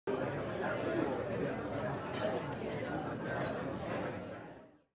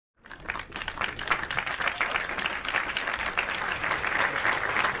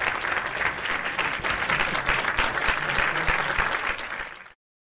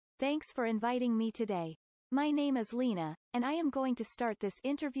Thanks for inviting me today. My name is Lena, and I am going to start this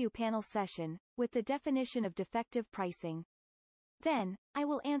interview panel session with the definition of defective pricing. Then, I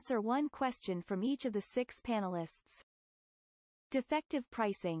will answer one question from each of the 6 panelists. Defective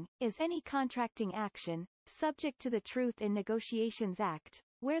pricing is any contracting action, subject to the Truth in Negotiations Act,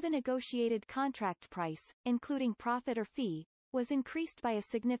 where the negotiated contract price, including profit or fee, was increased by a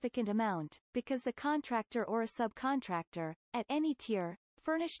significant amount, because the contractor or a subcontractor, at any tier,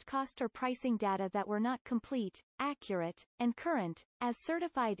 furnished cost or pricing data that were not complete, accurate, and current, as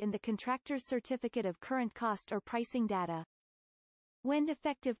certified in the contractor's certificate of current cost or pricing data. When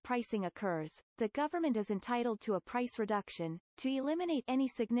defective pricing occurs, the government is entitled to a price reduction, to eliminate any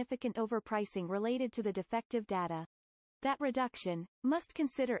significant overpricing related to the defective data. That reduction must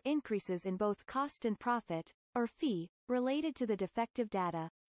consider increases in both cost and profit, or fee, related to the defective data.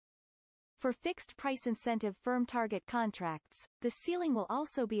 For fixed price incentive firm target contracts, the ceiling will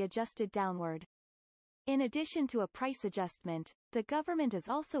also be adjusted downward. In addition to a price adjustment, the government is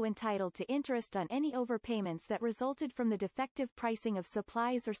also entitled to interest on any overpayments that resulted from the defective pricing of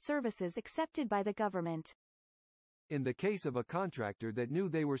supplies or services accepted by the government. In the case of a contractor that knew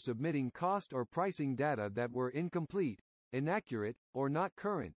they were submitting cost or pricing data that were incomplete, inaccurate, or not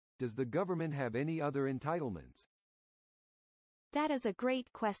current, does the government have any other entitlements? That is a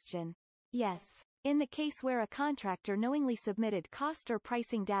great question. Yes. In the case where a contractor knowingly submitted cost or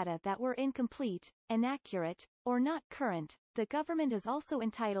pricing data that were incomplete, inaccurate, or not current, the government is also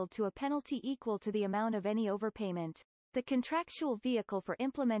entitled to a penalty equal to the amount of any overpayment. The contractual vehicle for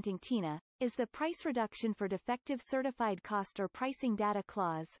implementing TINA is the Price Reduction for Defective Certified Cost or Pricing Data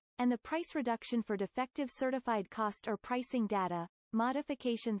Clause, and the Price Reduction for Defective Certified Cost or Pricing Data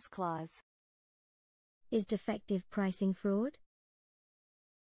Modifications Clause. Is defective pricing fraud?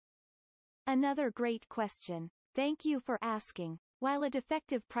 Another great question. Thank you for asking. While a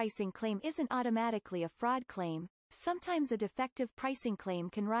defective pricing claim isn't automatically a fraud claim, sometimes a defective pricing claim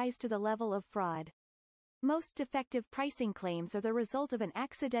can rise to the level of fraud. Most defective pricing claims are the result of an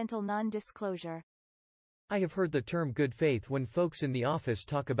accidental non-disclosure. I have heard the term good faith when folks in the office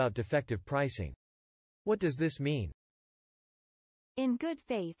talk about defective pricing. What does this mean? In good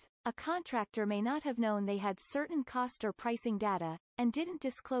faith, a contractor may not have known they had certain cost or pricing data, and didn't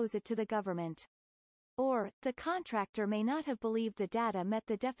disclose it to the government. Or, the contractor may not have believed the data met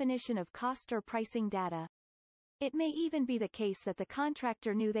the definition of cost or pricing data. It may even be the case that the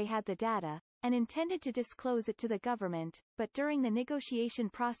contractor knew they had the data, and intended to disclose it to the government, but during the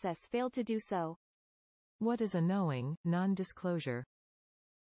negotiation process failed to do so. What is a knowing, non-disclosure?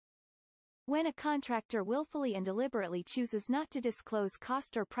 When a contractor willfully and deliberately chooses not to disclose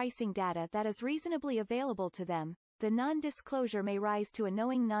cost or pricing data that is reasonably available to them, the non-disclosure may rise to a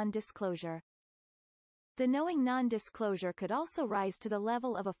knowing non-disclosure. The knowing non-disclosure could also rise to the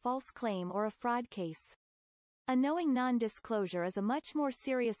level of a false claim or a fraud case. A knowing non-disclosure is a much more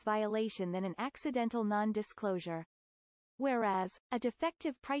serious violation than an accidental non-disclosure. Whereas, a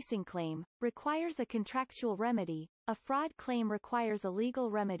defective pricing claim requires a contractual remedy, a fraud claim requires a legal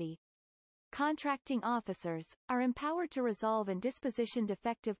remedy. Contracting officers are empowered to resolve and disposition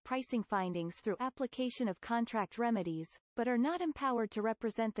defective pricing findings through application of contract remedies, but are not empowered to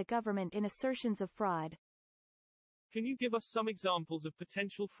represent the government in assertions of fraud. Can you give us some examples of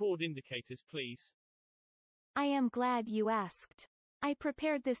potential fraud indicators, please? I am glad you asked. I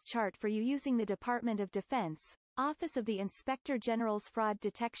prepared this chart for you using the Department of Defense, Office of the Inspector General's Fraud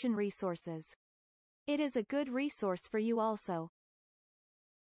Detection Resources. It is a good resource for you also.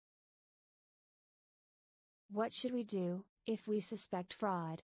 What should we do if we suspect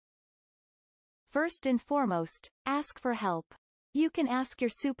fraud? First and foremost, ask for help. You can ask your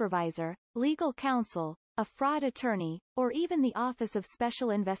supervisor, legal counsel, a fraud attorney, or even the Office of Special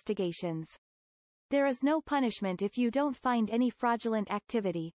Investigations. There is no punishment if you don't find any fraudulent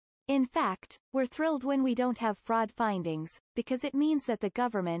activity. In fact, we're thrilled when we don't have fraud findings, because it means that the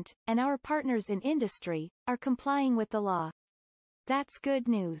government, and our partners in industry, are complying with the law. That's good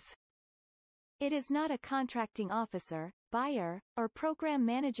news. It is not a contracting officer, buyer, or program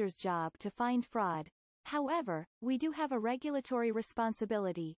manager's job to find fraud. However, we do have a regulatory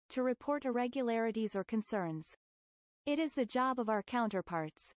responsibility to report irregularities or concerns. It is the job of our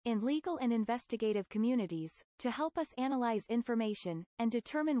counterparts, in legal and investigative communities, to help us analyze information and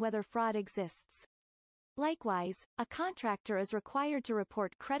determine whether fraud exists. Likewise, a contractor is required to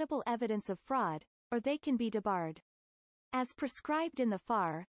report credible evidence of fraud, or they can be debarred. As prescribed in the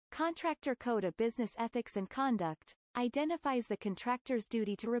FAR, Contractor Code of Business Ethics and Conduct, identifies the contractor's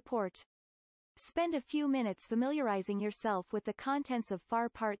duty to report. Spend a few minutes familiarizing yourself with the contents of FAR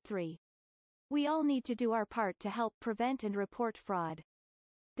Part 3. We all need to do our part to help prevent and report fraud.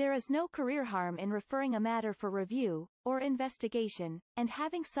 There is no career harm in referring a matter for review, or investigation, and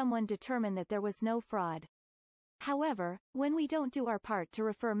having someone determine that there was no fraud. However, when we don't do our part to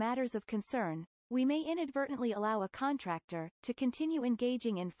refer matters of concern, we may inadvertently allow a contractor to continue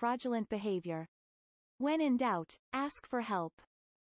engaging in fraudulent behavior. When in doubt, ask for help.